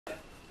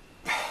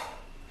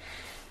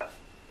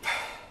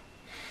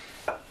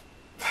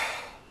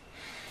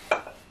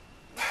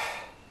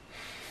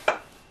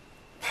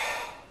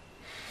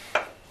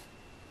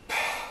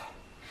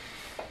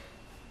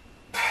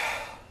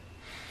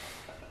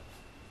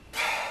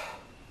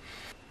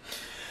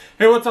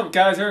Hey, what's up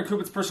guys? Aaron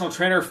Kupitz, personal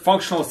trainer,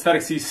 functional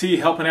aesthetic CC,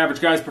 helping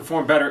average guys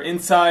perform better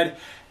inside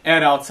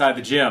and outside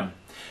the gym.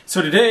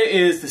 So today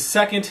is the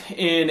second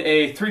in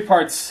a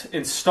three-parts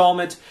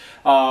installment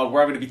where I'm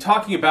going to be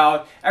talking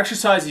about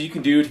exercises you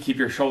can do to keep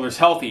your shoulders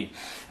healthy.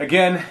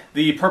 Again,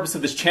 the purpose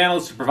of this channel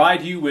is to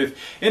provide you with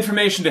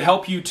information to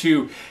help you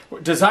to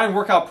design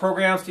workout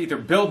programs to either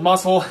build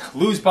muscle,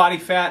 lose body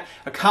fat,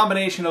 a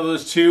combination of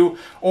those two,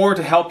 or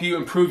to help you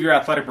improve your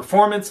athletic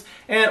performance,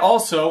 and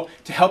also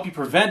to help you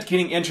prevent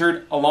getting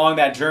injured along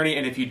that journey,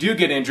 and if you do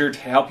get injured,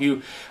 to help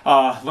you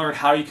learn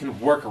how you can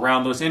work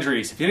around those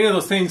injuries. If any of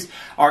those things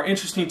are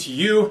interesting to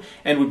you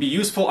and would be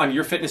useful on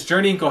your fitness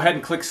journey, go ahead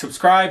and click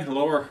subscribe in the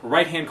lower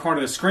right-hand corner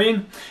of the screen.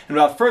 And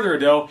without further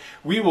ado,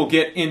 we will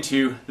get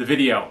into the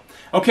video.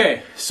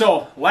 Okay,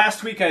 so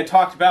last week I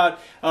talked about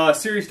a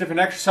series of different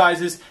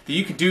exercises that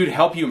you can do to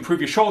help you improve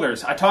your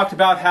shoulders. I talked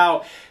about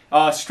how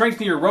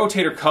strengthening your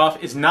rotator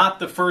cuff is not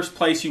the first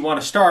place you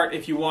want to start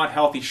if you want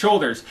healthy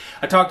shoulders.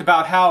 I talked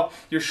about how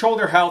your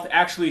shoulder health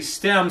actually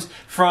stems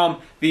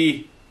from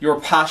your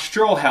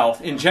postural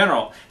health in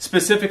general,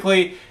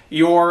 specifically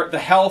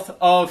the health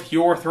of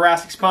your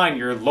thoracic spine,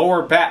 your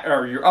lower back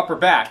or your upper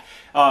back,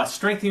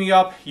 strengthening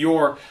up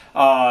your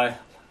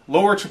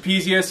lower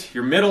trapezius,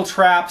 your middle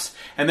traps,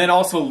 and then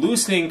also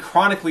loosening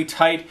chronically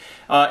tight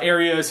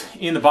areas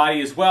in the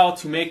body as well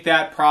to make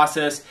that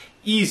process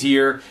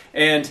easier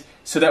and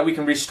so that we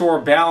can restore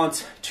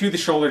balance to the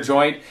shoulder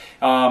joint.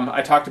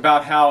 I talked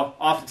about how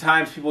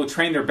oftentimes people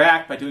train their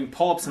back by doing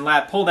pull-ups and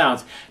lat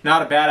pull-downs.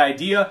 Not a bad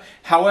idea.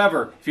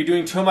 However, if you're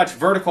doing too much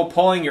vertical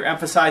pulling, you're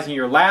emphasizing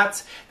your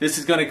lats, this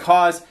is going to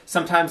cause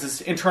sometimes this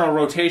internal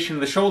rotation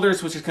of the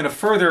shoulders, which is going to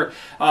further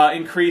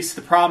increase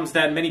the problems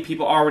that many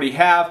people already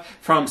have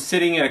from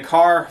sitting in a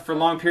car for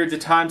long periods of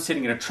time,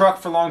 sitting in a truck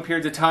for long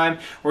periods of time,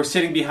 or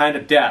sitting behind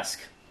a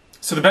desk.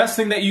 So the best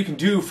thing that you can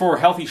do for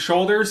healthy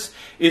shoulders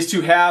is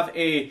to have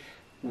a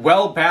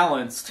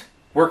well-balanced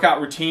workout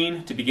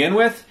routine to begin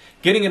with,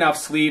 getting enough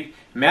sleep,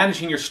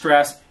 managing your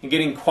stress, and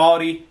getting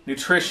quality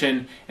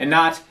nutrition, and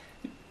not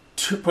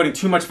putting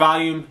too much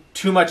volume,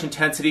 too much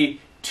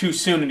intensity too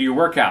soon into your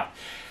workout.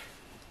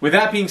 With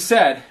that being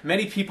said,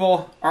 many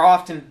people are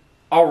often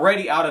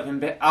already out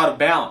of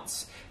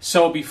balance.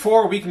 So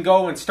before we can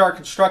go and start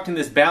constructing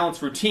this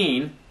balanced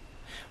routine,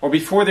 or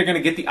before they're going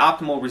to get the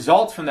optimal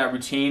results from that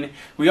routine,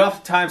 we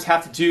oftentimes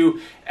have to do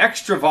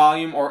extra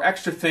volume or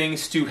extra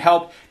things to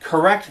help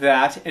correct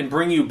that and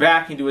bring you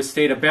back into a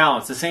state of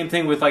balance. The same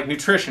thing with like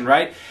nutrition,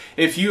 right?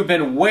 If you've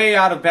been way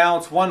out of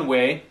balance one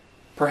way,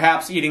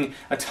 perhaps eating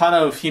a ton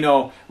of,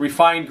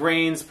 refined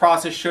grains,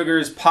 processed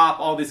sugars,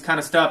 pop, all this kind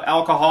of stuff,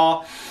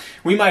 alcohol,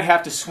 we might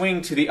have to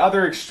swing to the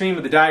other extreme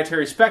of the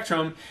dietary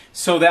spectrum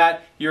so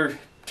that you're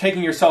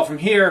taking yourself from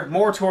here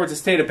more towards a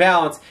state of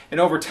balance, and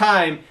over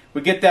time we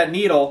get that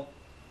needle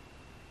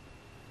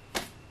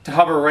to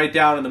hover right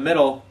down in the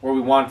middle where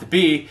we want it to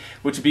be,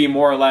 which would be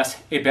more or less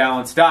a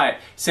balanced diet.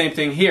 Same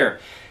thing here.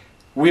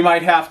 We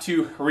might have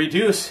to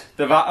reduce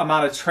the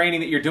amount of training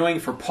that you're doing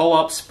for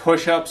pull-ups,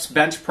 push-ups,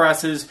 bench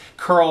presses,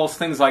 curls,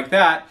 things like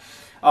that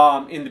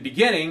in the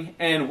beginning,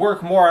 and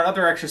work more on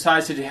other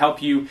exercises to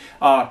help you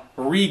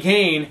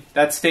regain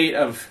that state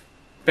of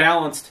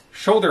balanced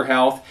shoulder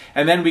health,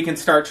 and then we can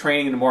start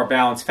training in a more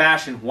balanced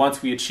fashion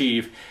once we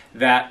achieve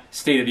that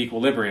state of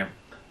equilibrium.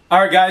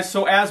 Alright guys,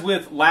 so as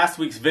with last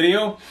week's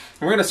video,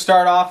 we're going to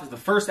start off with the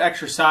first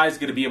exercise,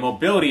 going to be a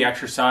mobility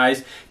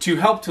exercise to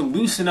help to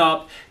loosen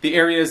up the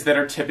areas that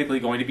are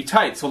typically going to be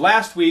tight. So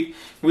last week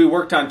we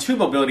worked on two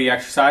mobility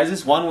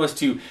exercises. One was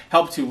to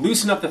help to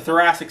loosen up the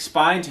thoracic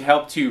spine, to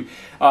help to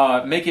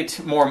make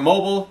it more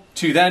mobile,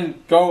 to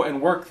then go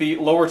and work the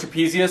lower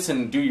trapezius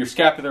and do your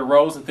scapular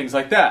rows and things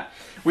like that.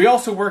 We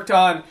also worked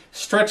on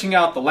stretching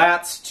out the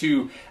lats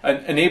to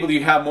enable you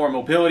to have more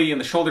mobility in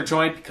the shoulder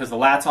joint, because the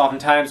lats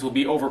oftentimes will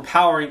be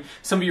overpowering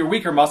some of your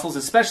weaker muscles,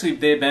 especially if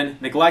they've been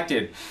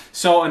neglected.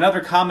 So another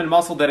common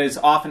muscle that is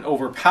often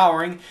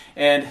overpowering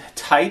and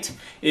tight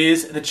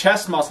is the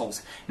chest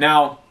muscles.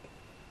 Now,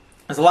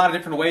 there's a lot of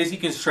different ways you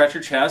can stretch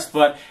your chest,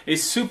 but a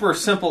super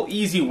simple,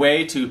 easy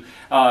way to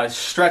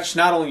stretch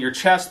not only your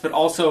chest, but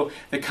also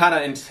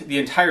the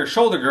entire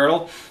shoulder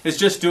girdle is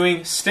just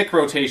doing stick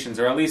rotations,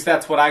 or at least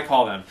that's what I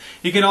call them.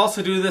 You can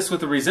also do this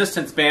with a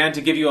resistance band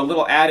to give you a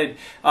little added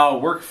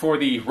work for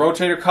the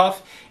rotator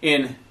cuff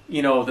in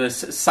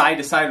this side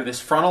to side or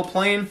this frontal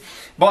plane.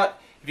 But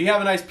if you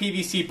have a nice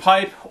PVC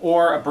pipe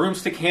or a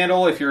broomstick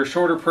handle, if you're a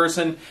shorter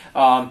person,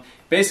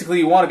 basically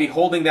you want to be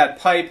holding that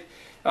pipe,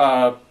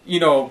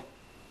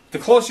 the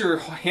closer your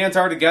hands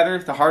are together,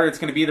 the harder it's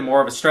going to be, the more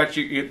of a stretch,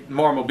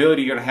 more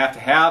mobility you're going to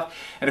have.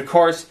 And of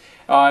course,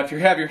 if you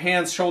have your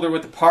hands shoulder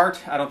width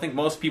apart, I don't think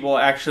most people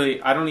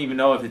actually, I don't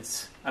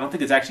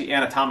think it's actually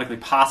anatomically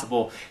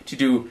possible to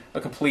do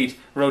a complete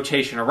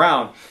rotation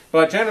around.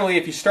 But generally,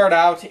 if you start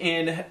out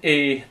in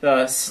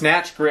the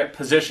snatch grip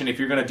position, if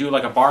you're going to do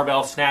like a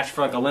barbell snatch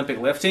for like Olympic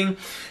lifting,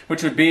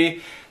 which would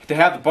be to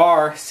have the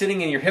bar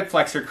sitting in your hip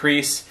flexor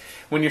crease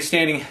when you're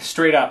standing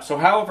straight up. So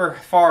however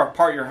far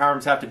apart your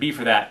arms have to be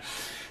for that.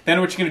 Then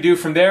what you're going to do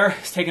from there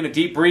is taking a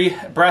deep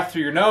breath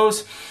through your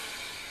nose,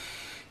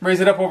 raise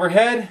it up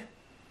overhead,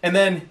 and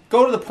then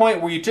go to the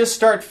point where you just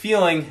start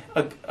feeling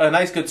a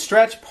nice good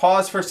stretch.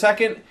 Pause for a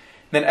second,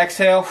 then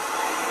exhale.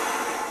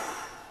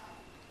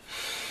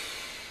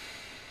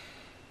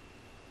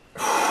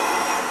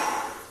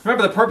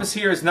 Remember, the purpose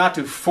here is not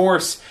to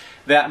force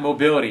that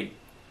mobility.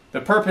 The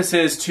purpose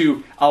is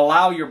to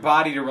allow your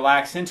body to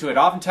relax into it.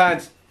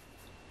 Oftentimes,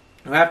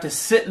 you have to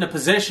sit in a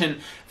position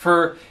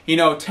for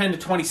 10 to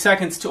 20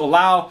 seconds to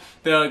allow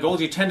the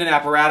Golgi tendon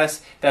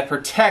apparatus that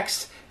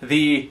protects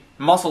the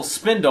muscle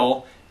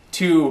spindle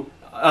to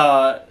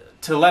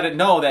let it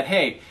know that,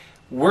 hey,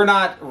 we're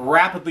not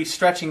rapidly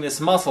stretching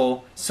this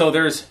muscle, so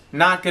there's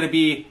not going to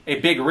be a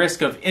big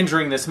risk of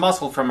injuring this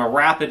muscle from a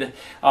rapid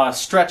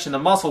stretch in the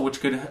muscle, which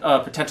could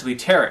potentially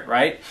tear it,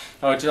 right?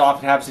 Which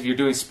often happens if you're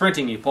doing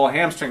sprinting, you pull a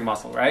hamstring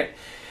muscle, right?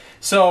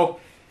 So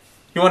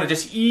you want to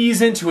just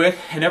ease into it,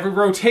 and every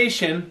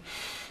rotation,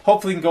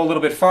 hopefully you can go a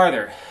little bit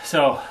farther.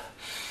 So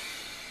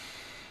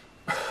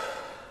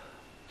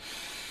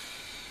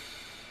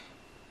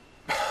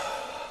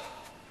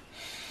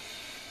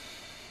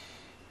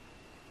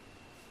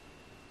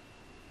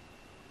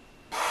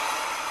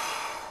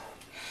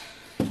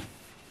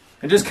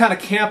and just kind of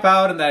camp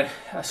out in that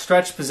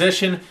stretched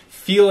position,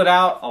 feel it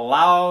out,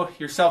 allow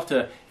yourself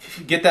to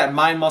get that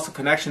mind-muscle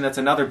connection. That's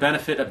another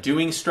benefit of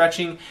doing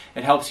stretching.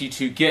 It helps you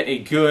to get a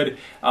good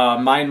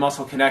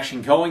mind-muscle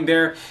connection going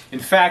there. In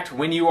fact,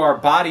 when you are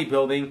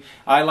bodybuilding,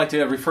 I like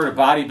to refer to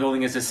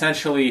bodybuilding as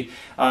essentially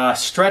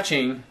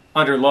stretching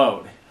under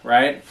load,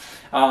 right?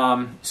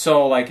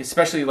 So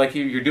especially like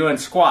you're doing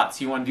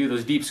squats, you want to do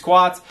those deep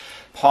squats,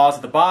 pause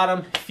at the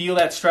bottom, feel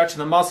that stretch in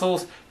the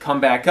muscles,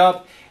 come back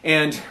up.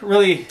 And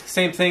really,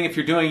 same thing if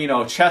you're doing,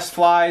 chest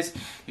flies,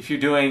 if you're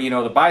doing,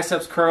 the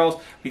biceps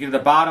curls, you get to the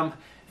bottom,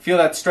 feel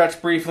that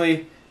stretch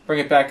briefly, bring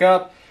it back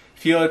up,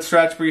 feel it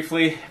stretch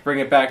briefly, bring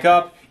it back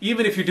up.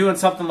 Even if you're doing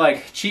something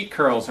like cheat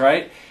curls,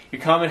 right?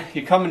 You're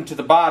coming to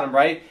the bottom,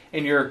 right?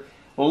 And you're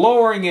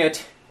lowering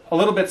it a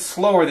little bit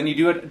slower than you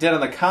did on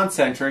the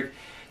concentric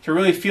to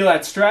really feel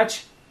that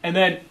stretch, and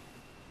then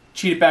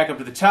cheat it back up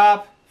to the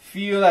top.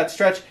 Feel that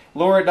stretch,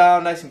 lower it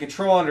down, nice and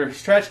control under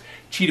stretch,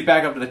 cheat it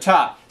back up to the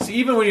top. So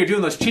even when you're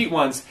doing those cheat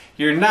ones,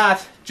 you're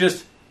not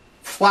just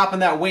flopping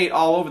that weight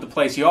all over the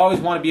place. You always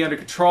want to be under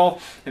control.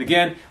 And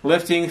again,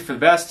 lifting for the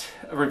best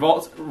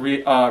results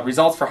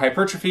for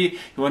hypertrophy,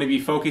 you want to be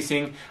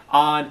focusing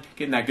on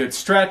getting that good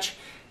stretch.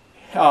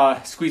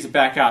 Squeeze it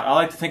back out. I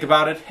like to think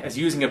about it as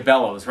using a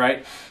bellows,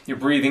 right? You're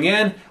breathing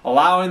in,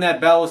 allowing that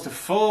bellows to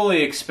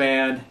fully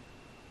expand,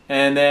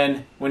 and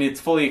then when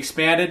it's fully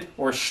expanded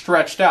or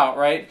stretched out,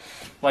 right,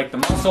 like the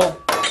muscle,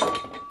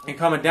 you're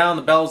coming down,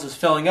 the bellows is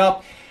filling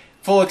up,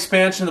 full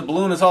expansion, the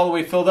balloon is all the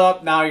way filled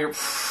up, now you're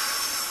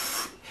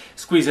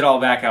squeeze it all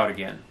back out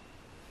again.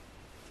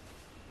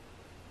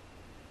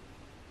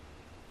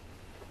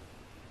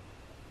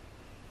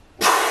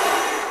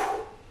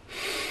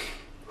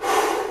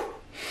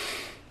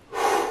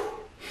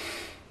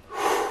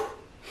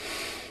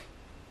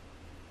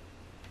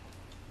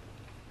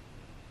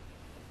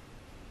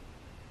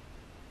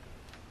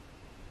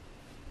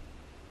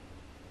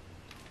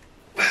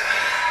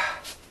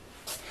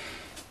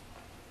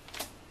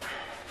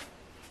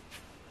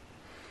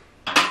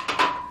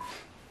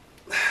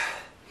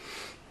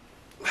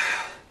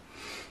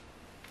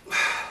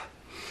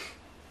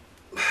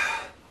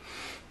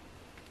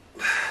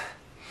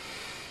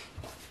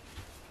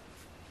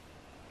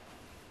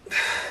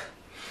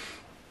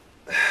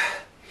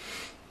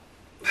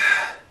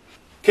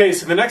 Okay,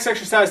 so the next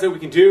exercise that we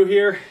can do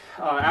here,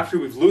 after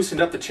we've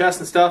loosened up the chest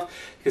and stuff,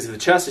 because if the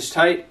chest is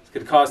tight, it's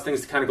going to cause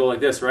things to kind of go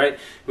like this, right?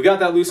 We got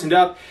that loosened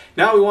up.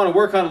 Now we want to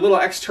work on a little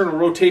external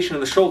rotation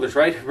of the shoulders,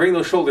 right? Bring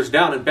those shoulders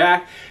down and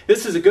back.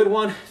 This is a good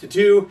one to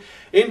do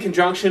in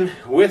conjunction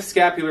with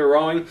scapular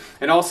rowing,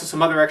 and also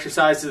some other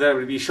exercises that I'm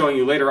going to be showing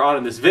you later on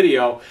in this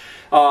video.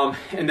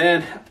 And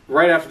then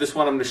right after this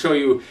one, I'm going to show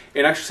you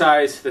an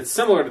exercise that's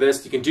similar to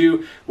this you can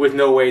do with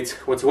no weights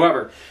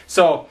whatsoever.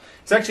 So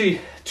it's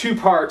actually two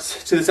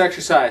parts to this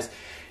exercise.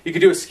 You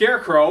can do a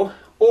scarecrow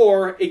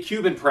or a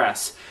Cuban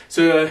press.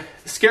 So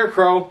the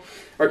scarecrow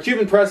or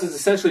Cuban press is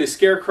essentially a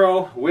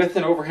scarecrow with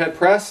an overhead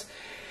press.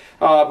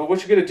 But what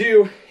you're going to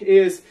do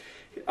is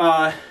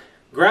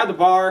grab the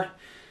bar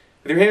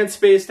with your hands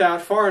spaced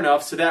out far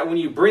enough so that when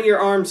you bring your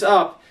arms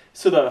up,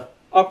 so the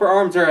upper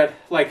arms are at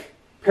like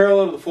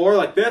parallel to the floor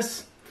like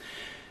this,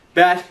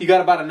 that you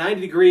got about a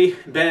 90-degree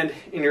bend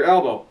in your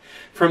elbow.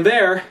 From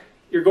there,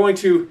 you're going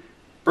to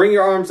bring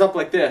your arms up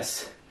like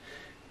this.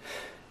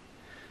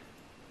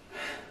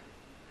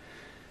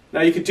 Now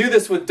you could do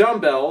this with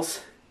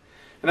dumbbells,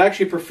 and I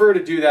actually prefer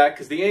to do that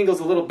because the angle's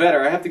a little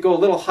better. I have to go a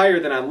little higher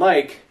than I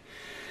like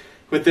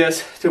with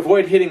this to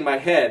avoid hitting my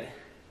head.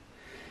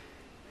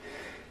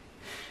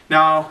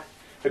 Now,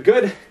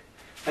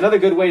 another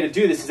good way to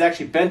do this is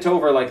actually bent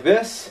over like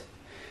this,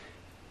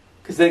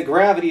 because then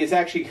gravity is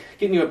actually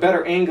getting you a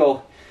better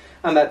angle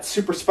on that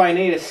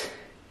supraspinatus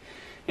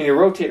in your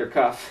rotator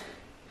cuff.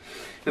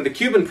 And the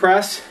Cuban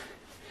press,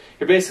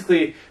 you're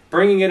basically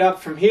bringing it up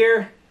from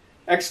here,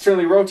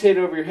 externally rotate it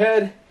over your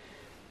head,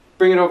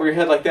 bring it over your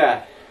head like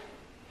that.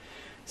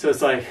 So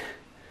it's like,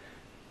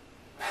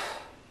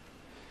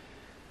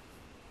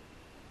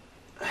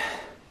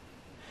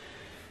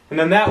 and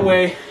then that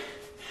way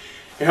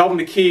you're helping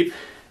to keep,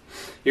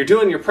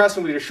 you're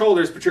pressing with your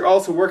shoulders, but you're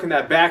also working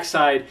that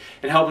backside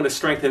and helping to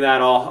strengthen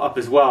that all up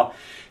as well.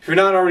 If you're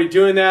not already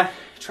doing that,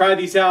 try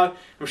these out.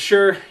 I'm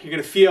sure you're going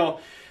to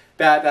feel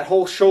that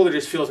whole shoulder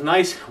just feels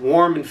nice,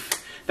 warm, and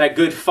that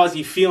good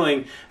fuzzy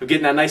feeling of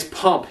getting that nice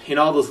pump in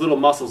all those little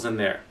muscles in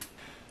there.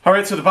 All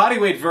right, so the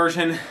bodyweight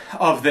version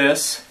of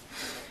this,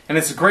 and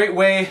it's a great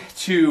way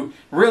to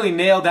really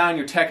nail down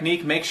your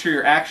technique, make sure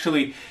you're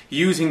actually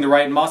using the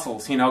right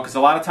muscles, you know, because a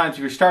lot of times if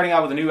you're starting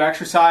out with a new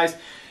exercise,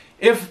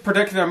 if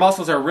particular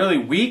muscles are really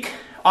weak,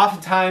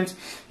 oftentimes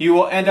you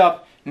will end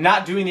up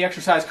not doing the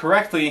exercise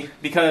correctly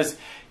because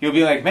you'll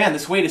be like, man,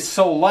 this weight is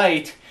so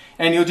light,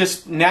 and you'll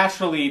just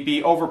naturally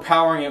be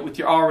overpowering it with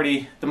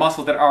the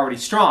muscles that are already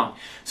strong.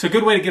 So a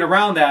good way to get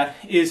around that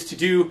is to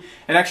do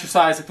an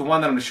exercise like the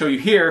one that I'm going to show you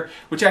here,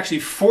 which actually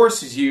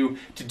forces you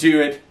to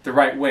do it the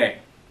right way.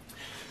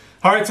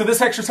 All right, so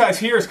this exercise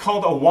here is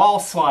called a wall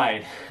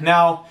slide.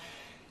 Now,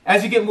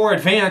 as you get more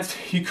advanced,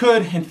 you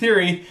could, in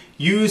theory,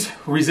 use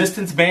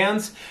resistance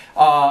bands,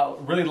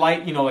 really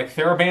light, you know, like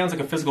TheraBands, like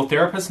a physical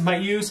therapist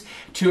might use,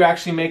 to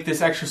actually make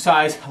this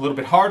exercise a little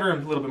bit harder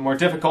and a little bit more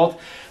difficult.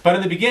 But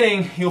in the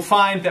beginning, you'll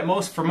find that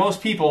for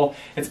most people,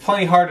 it's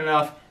plenty hard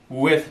enough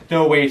with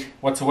no weight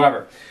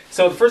whatsoever.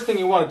 So the first thing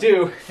you want to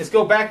do is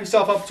go back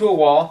yourself up to a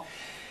wall,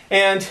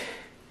 and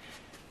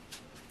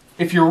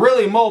if you're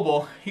really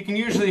mobile, you can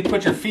usually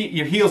put your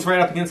heels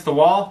right up against the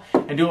wall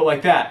and do it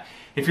like that.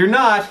 If you're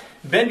not,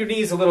 bend your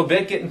knees a little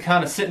bit, getting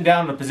kind of sitting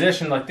down in a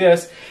position like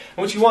this. And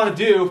what you want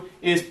to do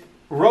is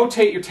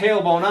rotate your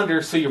tailbone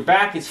under so your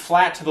back is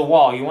flat to the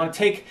wall. You want to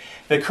take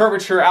the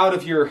curvature out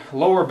of your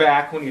lower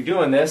back when you're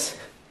doing this.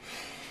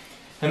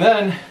 And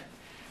then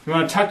you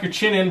want to tuck your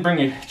chin in, bring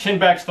your chin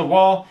back to the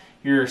wall.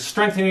 You're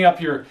strengthening up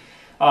your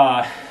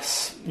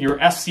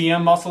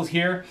SCM muscles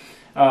here.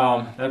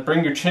 That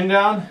bring your chin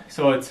down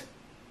so it's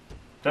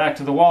back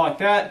to the wall like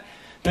that.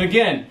 Then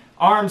again,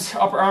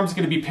 upper arms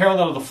going to be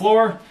parallel to the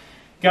floor.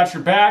 Got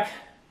your back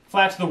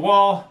flat to the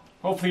wall.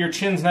 Hopefully your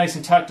chin's nice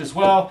and tucked as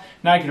well.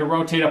 Now you're going to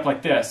rotate up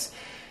like this.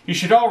 You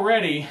should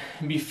already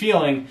be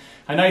feeling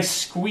a nice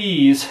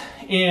squeeze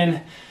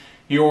in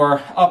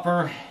your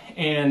upper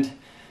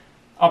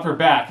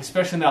back,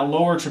 especially in that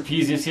lower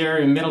trapezius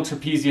area, middle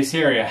trapezius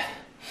area.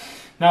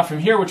 Now from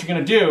here, what you're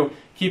going to do,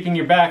 keeping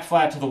your back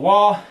flat to the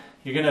wall,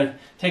 you're going to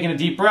take in a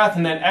deep breath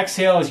and then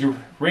exhale as you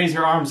raise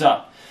your arms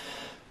up.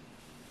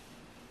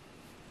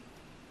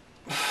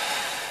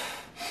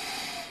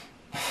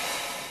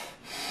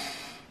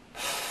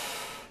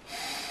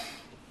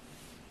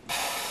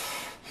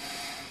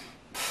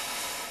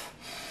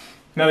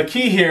 Now the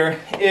key here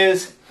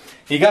is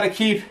you got to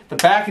keep the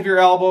back of your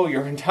elbow,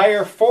 your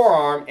entire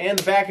forearm, and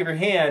the back of your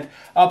hand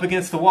up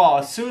against the wall.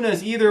 As soon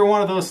as either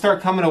one of those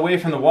start coming away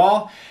from the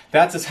wall,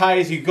 that's as high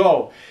as you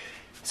go.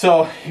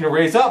 So you're going to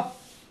raise up,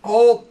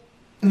 hold,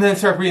 and then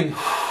start breathing.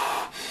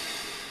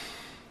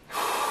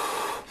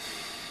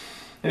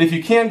 And if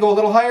you can, go a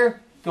little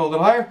higher, go a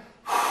little higher.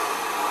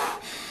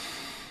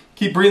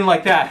 Keep breathing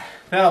like that.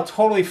 That'll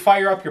totally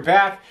fire up your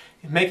back.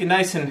 Make it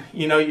nice, and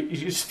you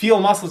just feel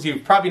muscles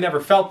you've probably never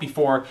felt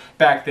before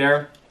back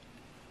there,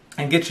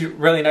 and get you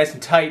really nice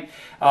and tight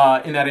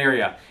in that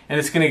area. And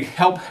it's going to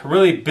help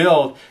really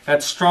build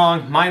that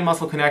strong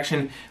mind-muscle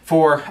connection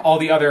for all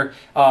the other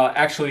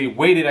actually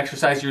weighted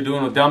exercises you're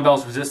doing with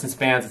dumbbells, resistance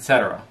bands,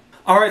 etc.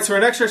 All right, so our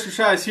next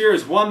exercise here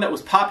is one that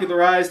was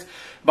popularized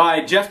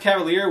by Jeff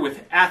Cavaliere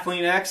with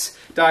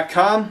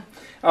AthleanX.com,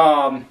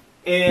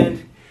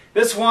 and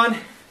this one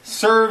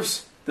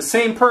serves the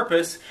same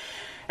purpose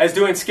as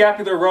doing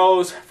scapular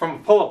rows from a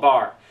pull-up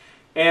bar.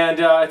 And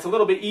it's a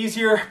little bit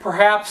easier,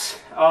 perhaps.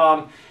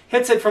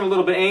 Hits it from a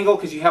little bit angle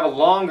because you have a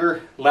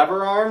longer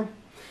lever arm,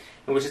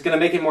 which is going to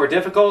make it more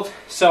difficult.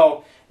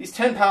 So these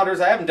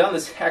 10-pounders, I haven't done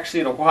this actually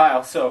in a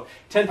while, so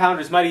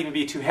 10-pounders might even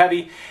be too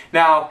heavy.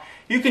 Now,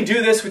 you can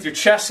do this with your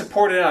chest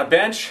supported on a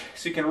bench,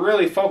 so you can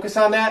really focus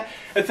on that.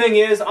 The thing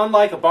is,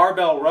 unlike a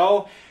barbell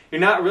row, you're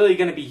not really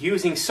going to be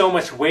using so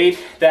much weight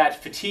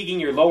that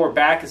fatiguing your lower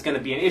back is going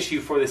to be an issue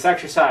for this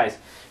exercise.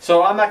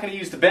 So I'm not going to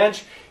use the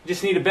bench. You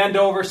just need to bend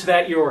over so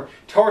that your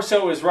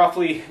torso is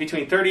roughly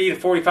between 30 to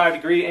 45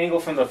 degree angle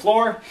from the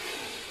floor.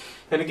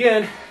 And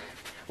again,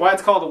 why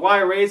it's called a Y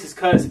raise is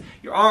because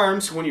your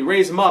arms, when you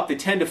raise them up, they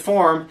tend to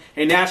form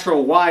a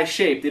natural Y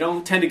shape. They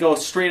don't tend to go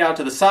straight out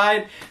to the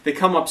side. They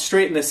come up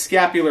straight in the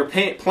scapular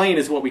plane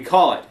is what we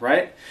call it,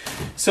 right?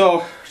 So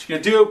what you're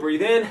going to do,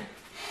 breathe in,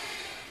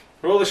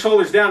 roll the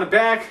shoulders down and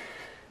back,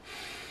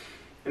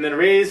 and then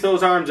raise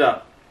those arms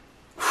up.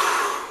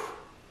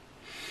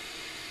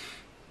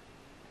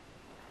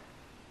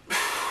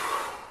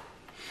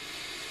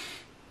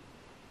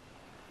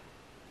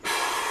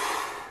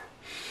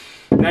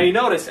 Now you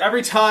notice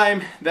every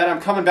time that I'm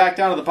coming back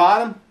down to the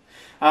bottom,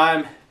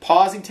 I'm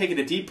pausing, taking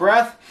a deep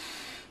breath,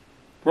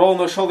 rolling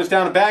those shoulders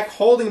down and back,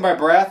 holding my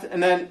breath,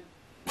 and then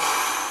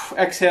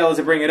exhale as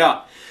I bring it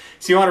up.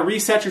 So you want to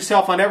reset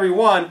yourself on every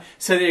one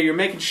so that you're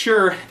making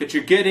sure that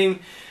you're getting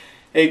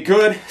a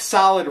good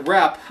solid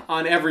rep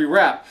on every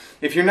rep.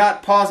 If you're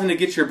not pausing to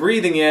get your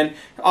breathing in,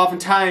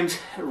 oftentimes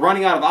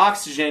running out of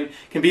oxygen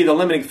can be the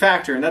limiting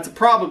factor, and that's a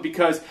problem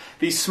because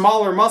these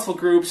smaller muscle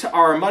groups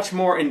are much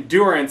more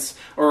endurance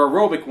or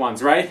aerobic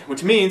ones, right?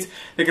 Which means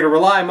they're going to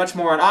rely much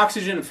more on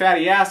oxygen and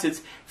fatty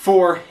acids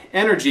for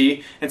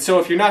energy, and so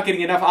if you're not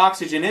getting enough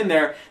oxygen in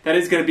there, that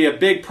is going to be a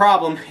big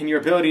problem in your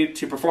ability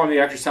to perform the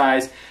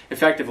exercise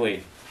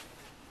effectively.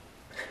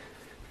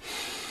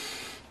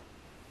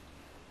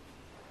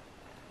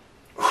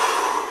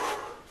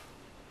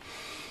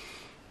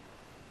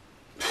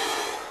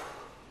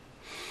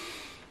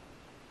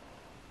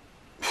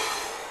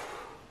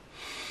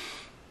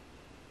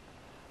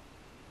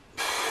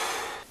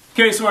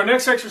 Okay, so our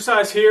next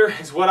exercise here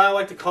is what I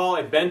like to call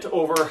a bent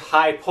over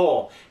high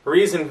pull. The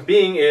reason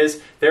being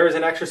is there is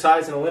an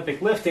exercise in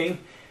Olympic lifting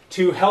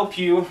to help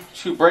you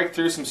to break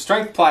through some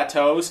strength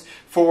plateaus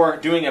for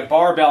doing a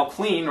barbell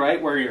clean, right?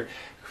 Where you're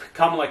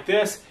coming like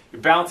this,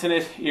 you're bouncing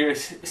it, you're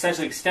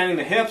essentially extending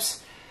the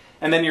hips,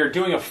 and then you're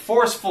doing a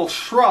forceful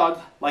shrug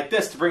like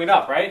this to bring it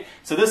up, right?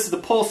 So this is the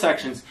pull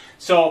sections.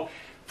 So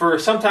for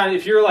sometimes,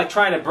 if you're like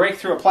trying to break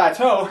through a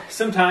plateau,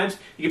 sometimes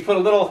you can put a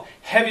little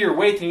heavier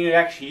weight than you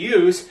actually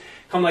use,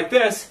 come like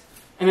this,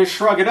 and just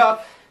shrug it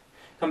up,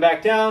 come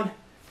back down,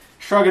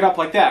 shrug it up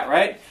like that,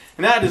 right?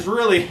 And that is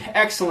really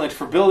excellent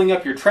for building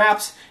up your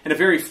traps in a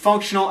very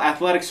functional,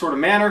 athletic sort of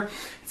manner.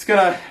 It's going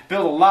to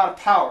build a lot of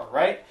power,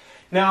 right?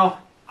 Now,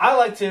 I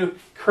like to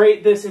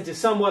create this into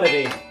somewhat of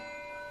a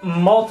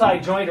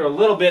multi-joint or a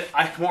little bit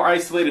more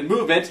isolated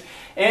movement,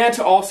 and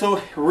to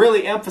also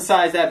really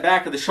emphasize that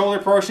back of the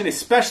shoulder portion,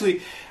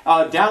 especially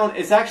down.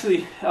 It's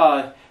actually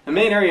the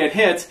main area it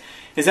hits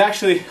is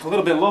actually a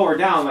little bit lower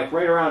down, like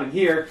right around in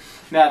here,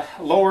 that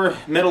lower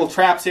middle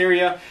traps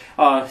area,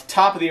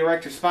 top of the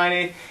erector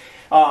spinae.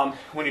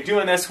 When you're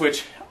doing this,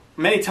 which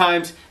many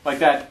times like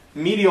that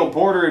medial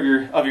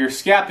border of your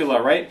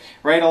scapula,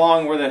 right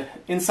along where the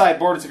inside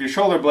borders of your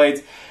shoulder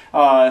blades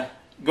go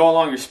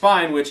along your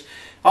spine, which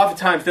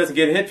oftentimes doesn't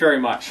get hit very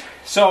much.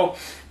 So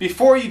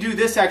before you do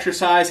this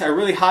exercise, I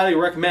really highly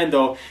recommend,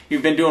 though,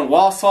 you've been doing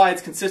wall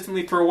slides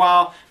consistently for a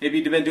while, maybe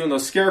you've been doing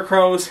those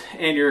scarecrows,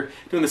 and you're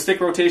doing the stick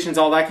rotations,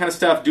 all that kind of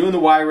stuff, doing the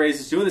Y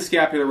raises, doing the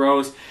scapular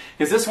rows,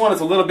 because this one is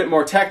a little bit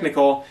more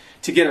technical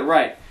to get it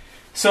right.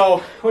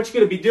 So what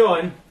you're going to be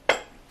doing,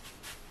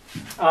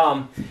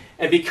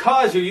 and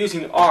because you're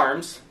using your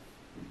arms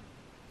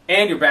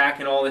and your back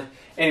and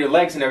and your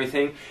legs and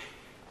everything,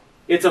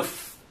 it's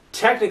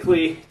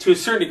technically, to a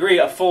certain degree,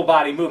 a full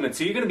body movement.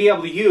 So you're going to be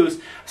able to use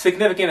a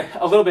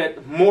little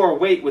bit more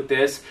weight with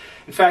this.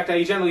 In fact,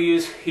 I generally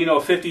use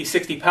 50,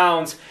 60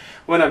 pounds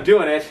when I'm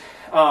doing it.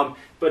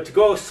 But to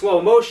go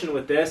slow motion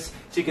with this,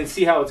 so you can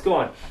see how it's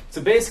going. So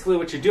basically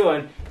what you're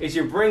doing is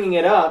you're bringing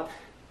it up,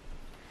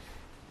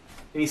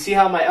 and you see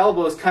how my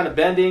elbow is kind of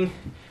bending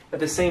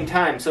at the same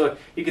time. So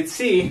you can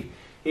see,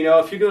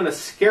 if you're doing a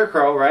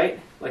scarecrow,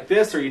 right, like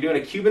this, or you're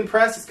doing a Cuban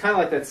press, it's kind of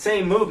like that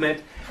same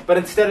movement, but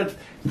instead of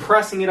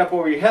pressing it up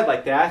over your head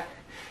like that,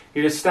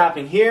 you're just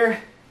stopping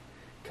here,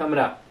 coming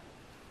up.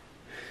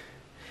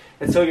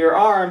 And so your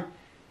arm,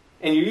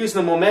 and you're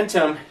using the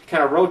momentum to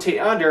kind of rotate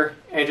under,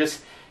 and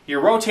just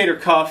your rotator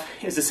cuff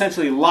is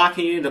essentially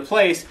locking it into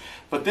place,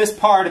 but this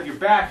part of your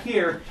back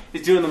here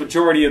is doing the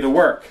majority of the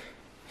work.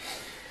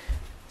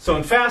 So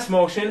in fast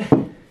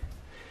motion,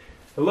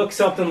 it looks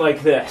something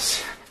like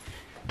this.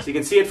 So you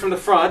can see it from the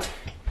front.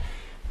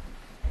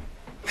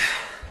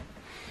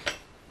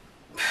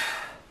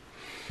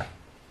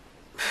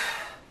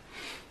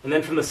 And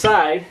then from the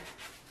side,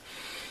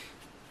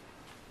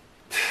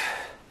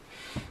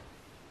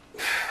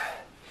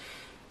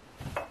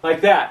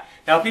 like that.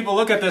 Now people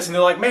look at this and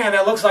they're like, man,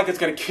 that looks like it's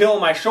going to kill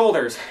my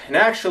shoulders. And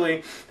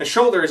actually, the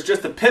shoulder is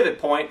just the pivot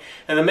point,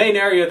 and the main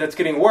area that's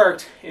getting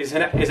worked is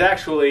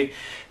actually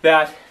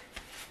that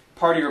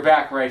part of your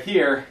back right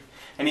here,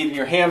 and even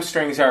your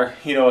hamstrings are,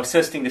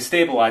 assisting to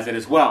stabilize it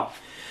as well.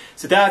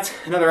 So that's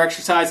another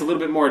exercise, a little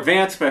bit more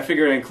advanced, but I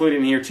figured I'd include it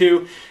in here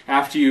too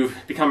after you've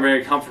become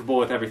very comfortable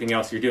with everything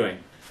else you're doing.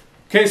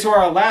 Okay, so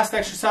our last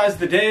exercise of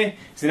the day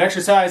is an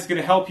exercise that's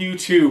going to help you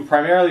to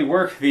primarily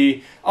work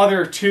the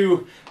other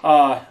two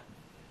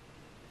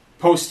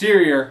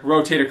posterior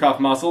rotator cuff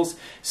muscles,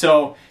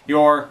 so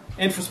your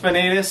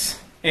infraspinatus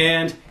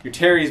and your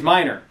teres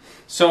minor.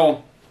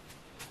 So,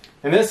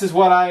 and this is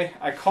what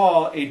I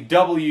call a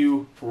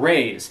W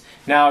raise.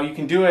 Now you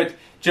can do it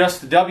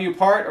just the W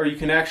part, or you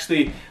can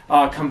actually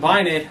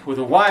combine it with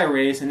a Y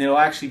raise, and it'll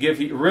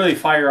actually really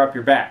fire up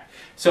your back.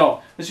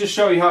 So let's just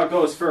show you how it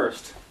goes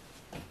first.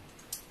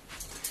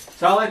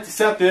 So I like to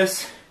set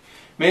this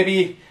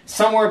maybe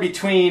somewhere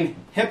between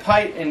hip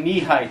height and knee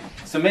height.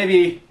 So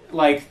maybe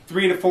like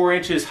 3 to 4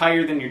 inches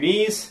higher than your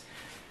knees.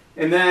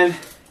 And then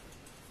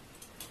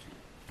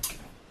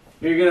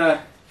you're going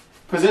to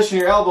position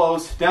your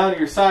elbows down to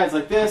your sides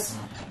like this,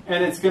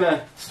 and it's going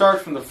to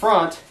start from the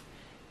front,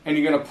 and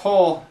you're going to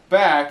pull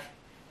back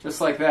just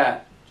like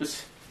that,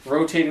 just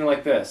rotating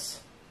like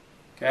this.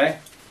 Okay?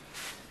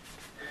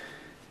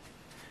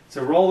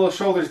 So roll those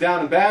shoulders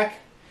down and back.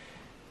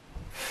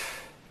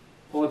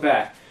 Pull it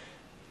back.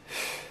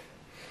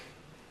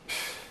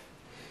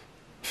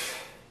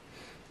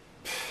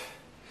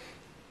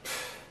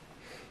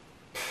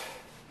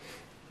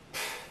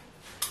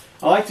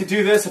 I like to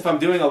do this if I'm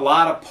doing a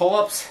lot of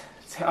pull-ups.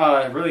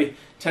 It really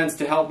tends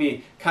to help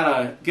me kind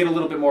of get a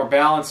little bit more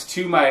balance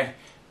to my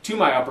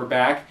upper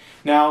back.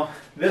 Now,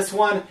 this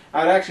one,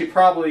 I would actually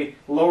probably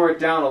lower it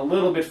down a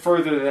little bit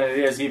further than it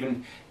is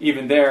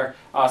even there,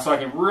 so I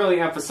can really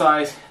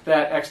emphasize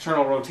that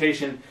external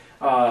rotation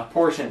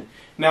portion.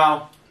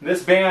 Now,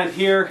 this band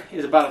here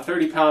is about a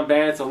 30-pound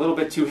band. It's a little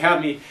bit too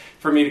heavy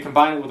for me to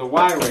combine it with a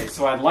Y raise,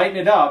 so I'd lighten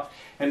it up,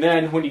 and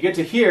then when you get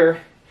to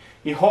here,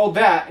 you hold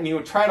that, and you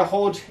would try to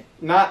hold,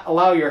 not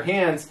allow your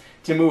hands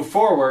to move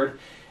forward,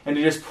 and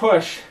to just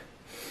push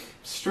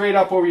straight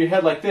up over your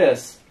head like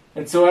this.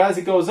 And so as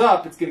it goes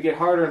up, it's going to get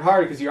harder and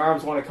harder because your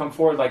arms want to come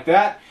forward like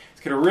that. It's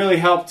going to really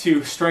help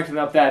to strengthen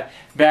up that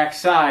back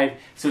side.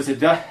 So it's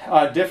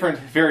a different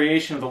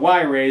variation of the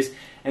Y raise.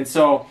 And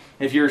so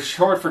if you're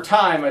short for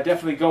time, I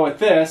definitely go with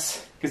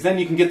this, because then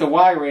you can get the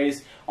Y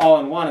raise all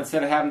in one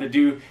instead of having to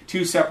do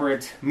two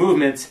separate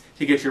movements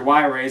to get your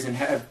Y raise and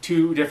have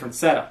two different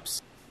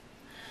setups.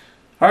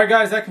 Alright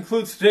guys, that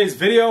concludes today's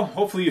video.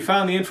 Hopefully you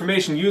found the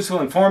information useful,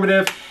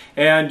 informative,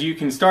 and you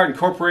can start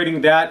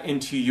incorporating that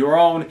into your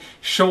own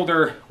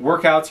shoulder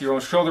workouts, your own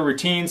shoulder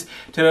routines,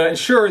 to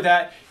ensure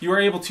that you are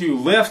able to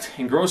lift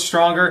and grow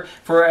stronger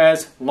for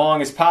as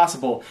long as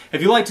possible.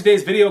 If you liked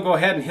today's video, go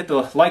ahead and hit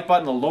the like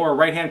button in the lower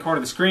right hand corner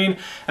of the screen.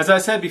 As I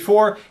said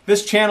before,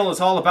 this channel is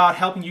all about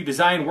helping you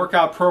design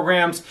workout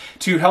programs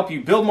to help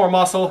you build more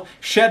muscle,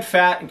 shed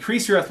fat,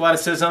 increase your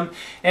athleticism,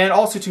 and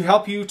also to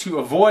help you to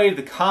avoid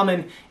the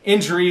common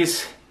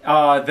injuries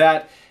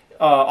that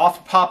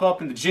often pop up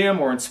in the gym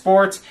or in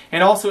sports,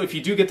 and also if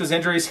you do get those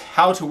injuries,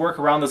 how to work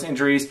around those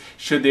injuries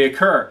should they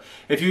occur.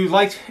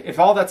 If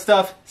all that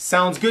stuff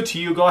sounds good to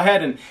you, go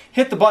ahead and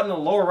hit the button in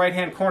the lower right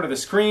hand corner of the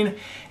screen,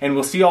 and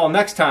we'll see you all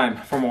next time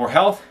for more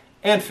health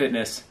and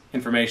fitness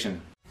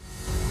information.